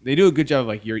they do a good job of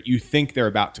like you think they're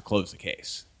about to close the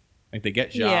case. Like they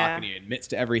get Jacques Yeah. and he admits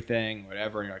to everything,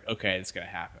 whatever, and you're like, okay, it's gonna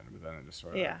happen. But then it just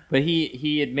sort of But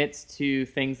he admits to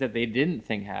things that they didn't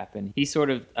think happened. He sort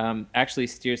of actually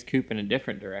steers Coop in a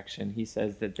different direction. He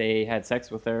says that they had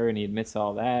sex with her, and he admits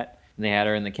all that, and they had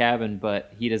her in the cabin,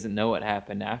 but he doesn't know what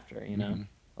happened after. You know,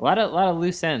 a lot of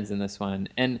loose ends in this one,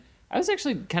 and I was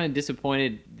actually kind of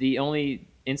disappointed. The only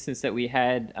instance that we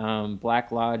had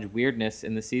Black Lodge weirdness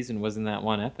in the season was in that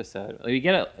one episode. Like, we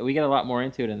get a lot more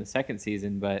into it in the second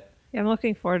season, but. Yeah, I'm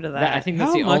looking forward to that. I think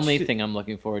that's How the much only did- thing I'm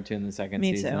looking forward to in the second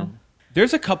Me season. too.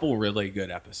 There's a couple really good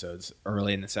episodes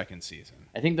early in the second season.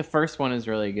 I think the first one is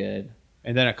really good.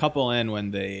 And then a couple in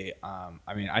when they,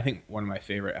 I think one of my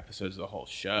favorite episodes of the whole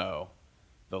show,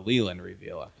 the Leland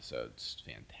reveal episode's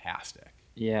fantastic.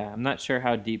 Yeah, I'm not sure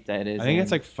how deep that is. I think in.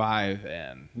 it's like 5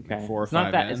 in, okay. 4 or it's 5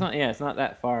 not that. in. It's not. Yeah, it's not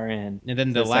that far in. And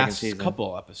then to the second last season.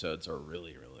 couple episodes are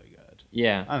really, really good.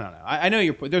 Yeah, I don't know. I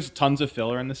know there's tons of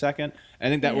filler in the second. I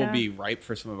think that will Yeah. be ripe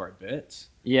for some of our bits.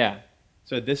 yeah.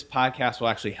 So this podcast will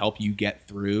actually help you get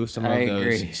through some of I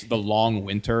those agree. the long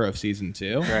winter of season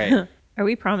 2. Right. Are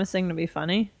we promising to be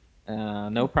funny?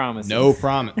 No promises. No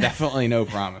promise. Definitely no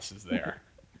promises there.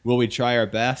 Will we try our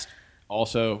best?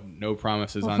 Also, no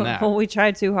promises on that. Will we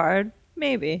try too hard?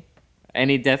 Maybe.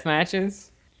 Any death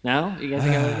matches? No. You guys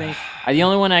think of anything? The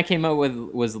only one I came up with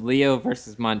was Leo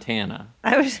versus Montana.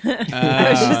 I was I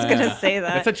was just gonna say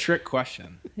that. That's a trick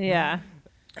question. Yeah.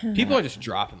 People are just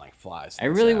dropping like flies. I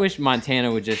really wish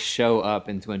Montana would just show up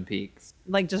in Twin Peaks.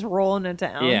 Like just rolling into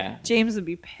town. Yeah. James would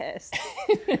be pissed.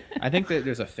 I think that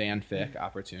there's a fanfic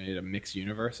opportunity to mix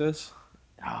universes.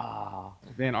 Oh,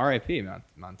 Man, R.I.P.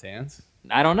 Montans.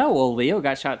 I don't know. Well, Leo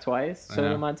got shot twice. So Yeah.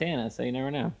 did Montana. So you never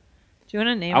know. Do you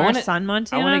want to name I our wanna- son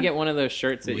Montana? I want to get one of those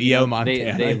shirts that Leo they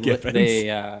Montana Gibbons.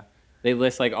 they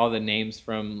list like all the names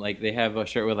from like they have a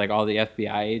shirt with like all the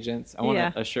FBI agents. I want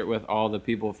Yeah. a shirt with all the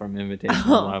people from Invitation to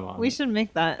Love on We it. should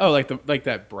make that. Oh, like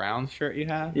that brown shirt you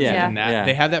have? Yeah. And that, Yeah.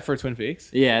 They have that for Twin Peaks?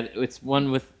 Yeah, it's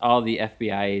one with all the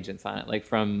FBI agents on it, like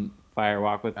from Fire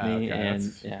Walk with Me, Okay, and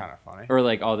that's yeah, kind of funny. or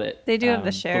like all the They do have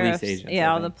the sheriffs. police agents. yeah,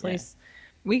 I all the think. police.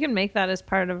 We can make that as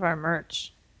part of our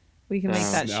merch. We can make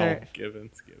that Snell, shirt.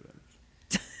 Gibbons. Yeah.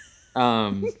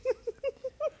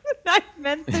 I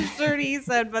meant the shirt he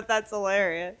said, but that's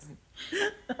hilarious.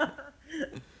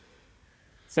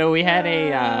 So we had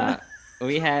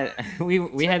we had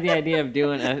the idea of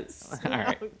doing a. All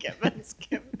right. Gibbons.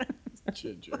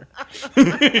 Ginger.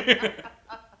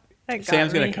 That got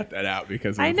Sam's going me. to cut that out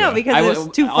because I of know, the- because it was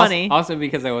too funny. Also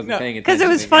because I wasn't paying attention. Because it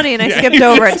was again. funny, and I Yeah, skipped he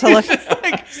over was it to look. just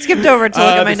like, Skipped over to look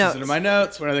at my this notes. is in my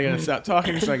notes. When are they going to stop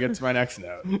talking so I get to my next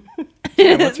note?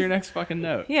 Sam, what's your next fucking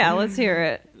note? Yeah, let's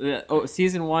hear it.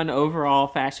 Season 1 overall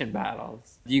fashion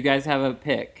battles. Do you guys have a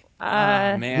pick?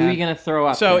 Man. Who are you gonna throw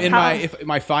up? So there? in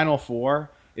my final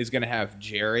four is going to have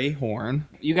Jerry Horn.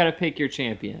 You got to pick your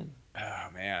champion. Oh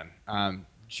man,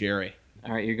 Jerry.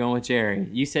 All right, you're going with Jerry.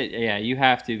 You said, yeah, you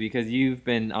have to because you've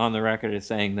been on the record as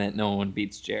saying that no one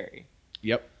beats Jerry.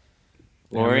 Yep.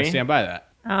 I'm Lori? gonna stand by that.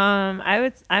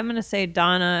 I'm gonna say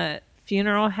Donna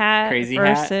funeral hat Crazy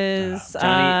hat? versus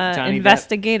Johnny Depp?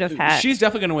 investigative hat. She's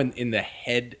definitely going to win in the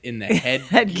headgear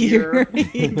Headgear.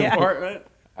 Yeah. department.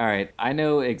 All right, I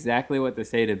know exactly what to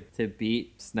say to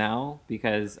beat Snell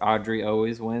because Audrey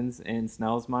always wins in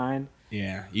Snell's mind.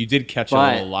 Yeah, you did catch a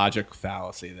But- little logic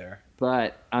fallacy there.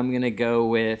 But I'm gonna go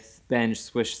with Ben's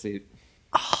swish suit.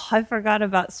 Oh, I forgot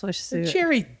about Swish Suit.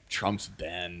 Jerry trumps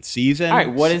Ben season. All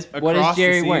right, what is across the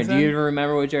Jerry wearing? Do you season. even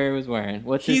remember what Jerry was wearing?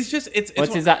 What's He's his? just it's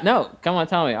What's his? No, come on,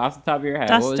 tell me off the top of your head.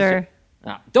 What was Duster.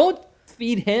 No, don't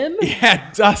feed him.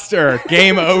 yeah, Duster.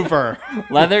 Game over.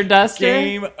 Leather duster.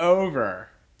 Game over.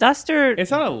 Duster. It's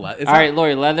not a. All right,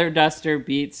 Lori. Leather duster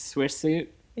beats swish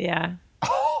suit. Yeah.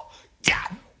 Oh, yeah.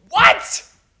 What?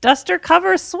 Duster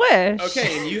covers Swish.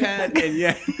 Okay, and you had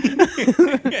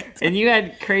And you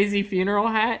had crazy funeral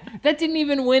hat. That didn't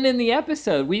even win in the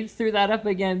episode. We threw that up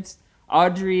against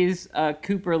Audrey's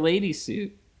Cooper lady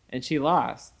suit, and she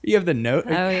lost. you have the note.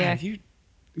 Oh, yeah. You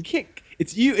can't.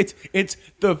 It's you. It's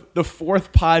the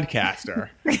fourth podcaster.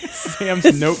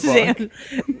 Sam's notebook.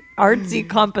 Artsy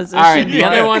composition. All right, the Yeah.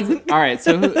 other ones. All right,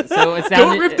 so it's down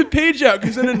Don't to, rip the page out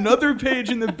because then another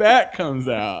page in the back comes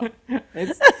out. all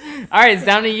right, it's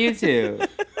down to you two.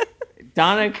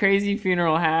 Donna crazy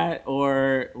funeral hat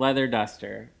or leather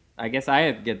duster. I guess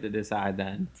I get to decide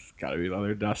then. It's gotta be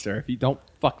leather duster. If you don't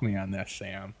fuck me on this,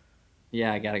 Sam.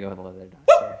 Yeah, I gotta go with leather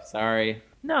duster. Sorry.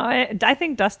 No, I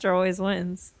think Duster always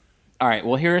wins. All right,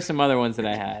 well here are some other ones that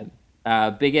I had.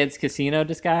 Big Ed's casino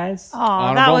disguise. Oh, that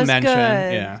Honorable was mention,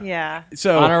 good. yeah.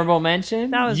 So Honorable mention.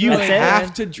 That was you really have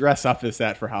good. to dress up as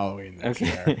that for Halloween this Okay.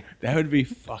 year. That would be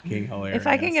fucking hilarious. If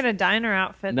I can get a diner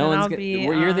outfit, No then one's I'll gonna, be.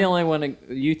 well, you're the only one.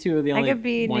 You two are the only could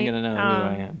be one gonna know who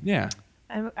I am. Yeah.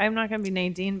 I'm not gonna be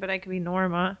Nadine, but I could be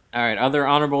Norma. All right, other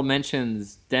honorable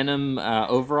mentions: denim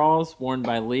overalls worn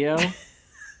by Leo.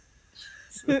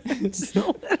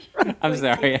 I'm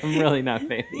sorry, I'm really not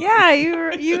famous. Yeah,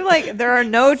 you like. There are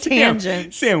no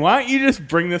tangents. Sam, why don't you just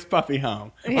bring this puppy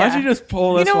home? Why Yeah. don't you just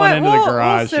pull You this know one what? into We'll the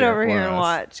garage sit over here for and us?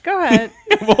 watch. Go ahead.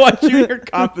 We'll watch you your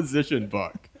composition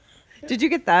book. Did you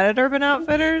get that at Urban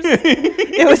Outfitters?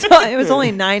 it was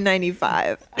only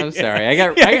 $9.95. I'm sorry, I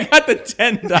got. Yeah, I got the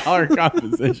 $10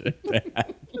 composition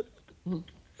pad.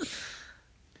 This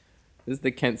is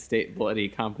the Kent State Bloody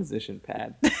composition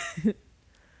pad.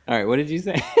 All right, what did you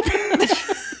say?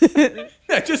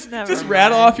 Yeah, just Never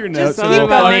rattle mind. off your notes. Just and Something keep we'll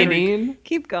about going. Nadine.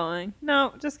 Keep going.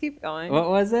 No, just keep going. What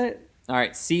was it? All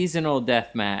right, seasonal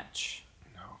death match.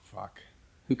 Oh, fuck.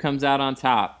 Who comes out on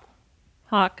top?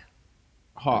 Hawk.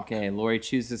 Hawk. Okay, Lori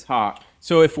chooses Hawk.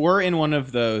 So if we're in one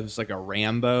of those, like a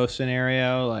Rambo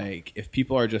scenario, like if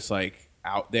people are just like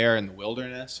out there in the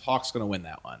wilderness, Hawk's going to win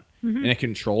that one. In a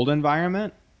controlled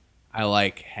environment, I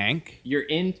like Hank. You're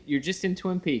just in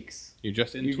Twin Peaks. You're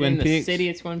just in You're Twin in the Peaks. city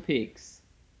of Twin Peaks.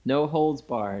 No holds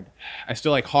barred. I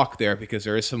still like Hawk there because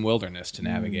there is some wilderness to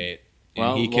navigate. And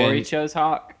Well, he Lori can. chose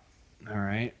Hawk. All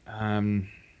right. I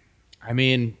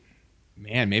mean,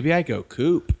 man, maybe I go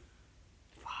Coop.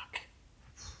 Fuck.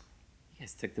 You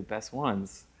guys took the best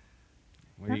ones.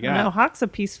 What do you No, got? Hawk's a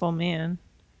peaceful man.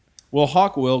 Well,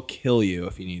 Hawk will kill you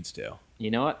if he needs to.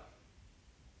 You know what?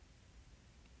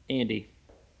 Andy.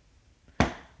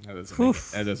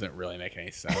 That doesn't really make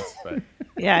any sense. But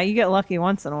Yeah, you get lucky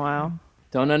once in a while.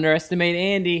 Don't underestimate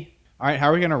Andy. all right, how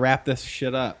are we gonna wrap this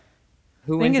shit up?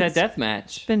 Who I think wins that it's- death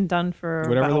match? It's been done for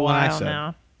Whatever about the a one I while said.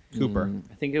 now. Cooper.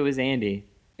 I think it was Andy.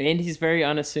 Andy's very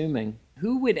unassuming.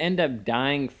 Who would end up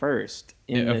dying first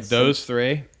in Of this? those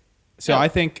three, so Yeah.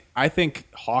 I think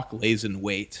Hawk lays in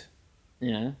wait.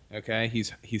 Yeah. Okay,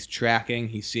 he's tracking.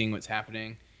 He's seeing what's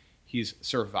happening. He's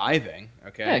surviving.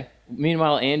 Okay. Hey,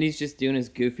 meanwhile, Andy's just doing his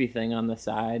goofy thing on the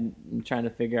side and trying to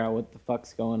figure out what the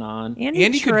fuck's going on.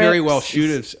 Andy could very well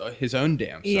trips. shoot his own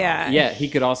damn self. Yeah. Yeah, he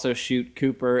could also shoot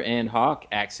Cooper and Hawk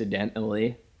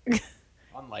accidentally.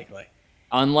 Unlikely.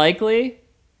 Unlikely?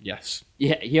 Yes.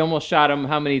 Yeah, he almost shot him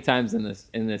how many times in this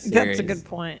series? That's a good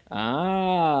point.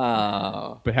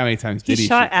 Oh. But how many times He did he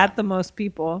shot shoot at the most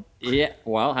people. Yeah,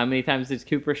 well, how many times did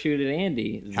Cooper shoot at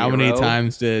Andy? How many Zero?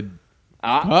 times did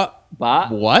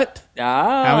What?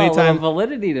 How many times-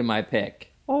 validity to my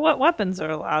pick? Well, what weapons are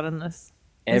allowed in this?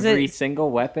 Is Every it-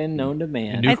 single weapon known to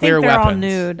man. Nuke- I think Nuclear they're all weapons.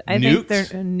 nude. I Nukes? think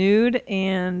they're nude,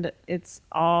 and it's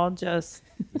all just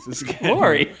This is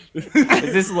Lori. Is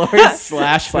this Lori's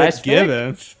Slash pick?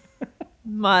 Fitzgibbons.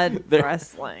 mud They're-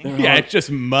 wrestling. Yeah, it's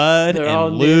just mud They're all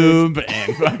and lube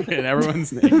and fucking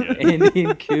everyone's naked.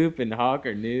 Indian Coop and Hawk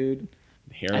are nude.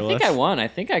 Hairless. I think I won. I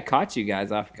think I caught you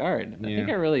guys off guard. I think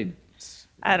Yeah. I really.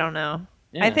 I don't know.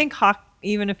 Yeah. I think Hawk,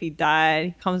 even if he died,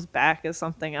 he comes back as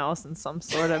something else in some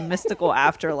sort of mystical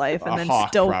afterlife, and A then hawk,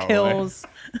 still probably. kills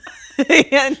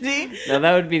Andy. No,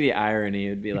 that would be the irony. It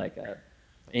would be like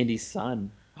Andy's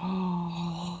son.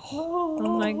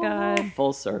 Oh my god.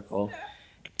 Full circle.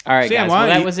 All right, Sam, guys. why Well,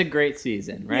 don't that you- was a great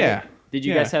season, right? Yeah. Did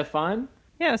you Yeah. guys have fun?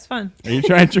 Yeah, it was fun. Are you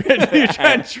trying to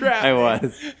trap? I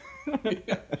was.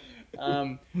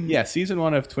 Yeah, season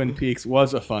 1 of Twin Peaks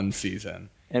was a fun season.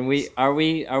 And we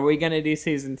gonna do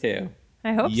season 2?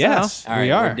 I hope Yes, so. All right,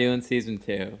 we are we're doing season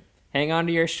 2. Hang on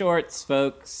to your shorts,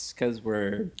 folks, because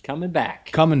we're coming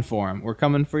back. coming for him. We're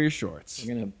coming for your shorts.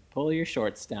 We're gonna pull your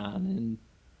shorts down and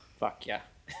fuck ya.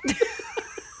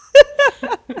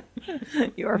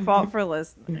 Your fault for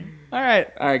listening. All right.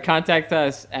 All right, contact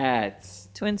us at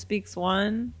Twin Speaks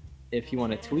 1. if you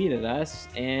want to tweet at us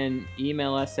and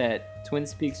email us at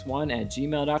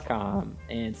twinspeaks1@gmail.com.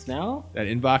 And Snell, That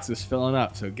inbox is filling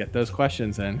up, so get those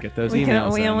questions in. Get those We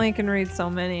emails in. only can read so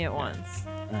many at once.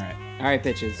 All right. all right,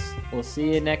 bitches. We'll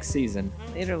see you next season.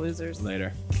 Later, losers.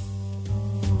 Later.